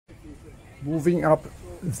Moving up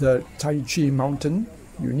the Taiji mountain,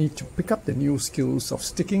 you need to pick up the new skills of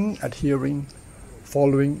sticking, adhering,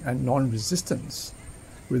 following, and non-resistance.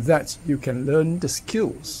 With that, you can learn the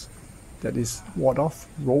skills, that is, ward off,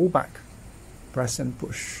 roll back, press and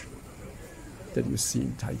push, that you see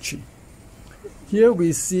in Tai Chi. Here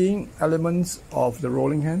we're seeing elements of the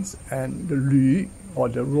rolling hands and the Lü, or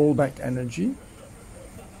the rollback energy.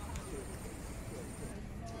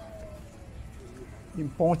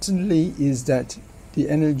 Importantly is that the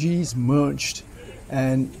energy is merged,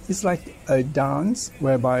 and it's like a dance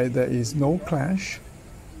whereby there is no clash,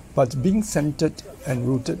 but being centered and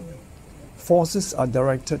rooted, forces are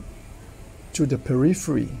directed to the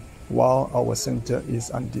periphery while our center is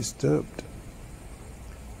undisturbed.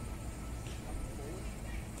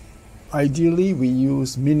 Ideally, we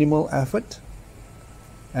use minimal effort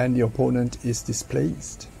and the opponent is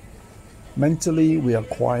displaced. Mentally, we are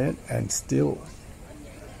quiet and still.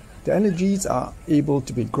 The energies are able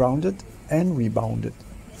to be grounded and rebounded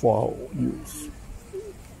for our use.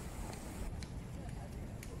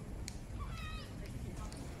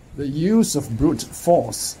 The use of brute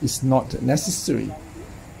force is not necessary.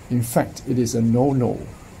 In fact, it is a no-no.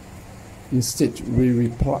 Instead,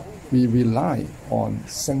 we rely on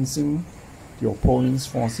sensing the opponent's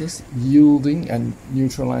forces, yielding and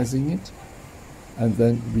neutralizing it, and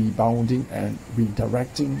then rebounding and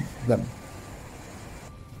redirecting them.